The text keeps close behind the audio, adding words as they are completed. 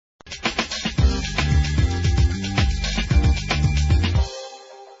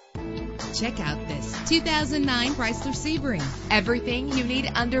Check out this 2009 Chrysler Sebring. Everything you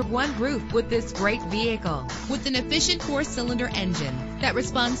need under one roof with this great vehicle. With an efficient 4-cylinder engine that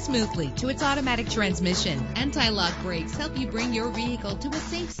responds smoothly to its automatic transmission. Anti-lock brakes help you bring your vehicle to a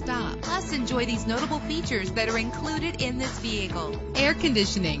safe stop. Plus, enjoy these notable features that are included in this vehicle: air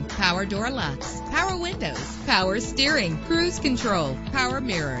conditioning, power door locks, power windows, power steering, cruise control, power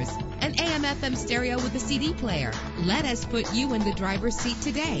mirrors, an AM/FM stereo with a CD player. Let us put you in the driver's seat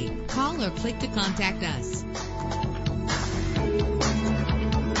today. Call or click to contact us.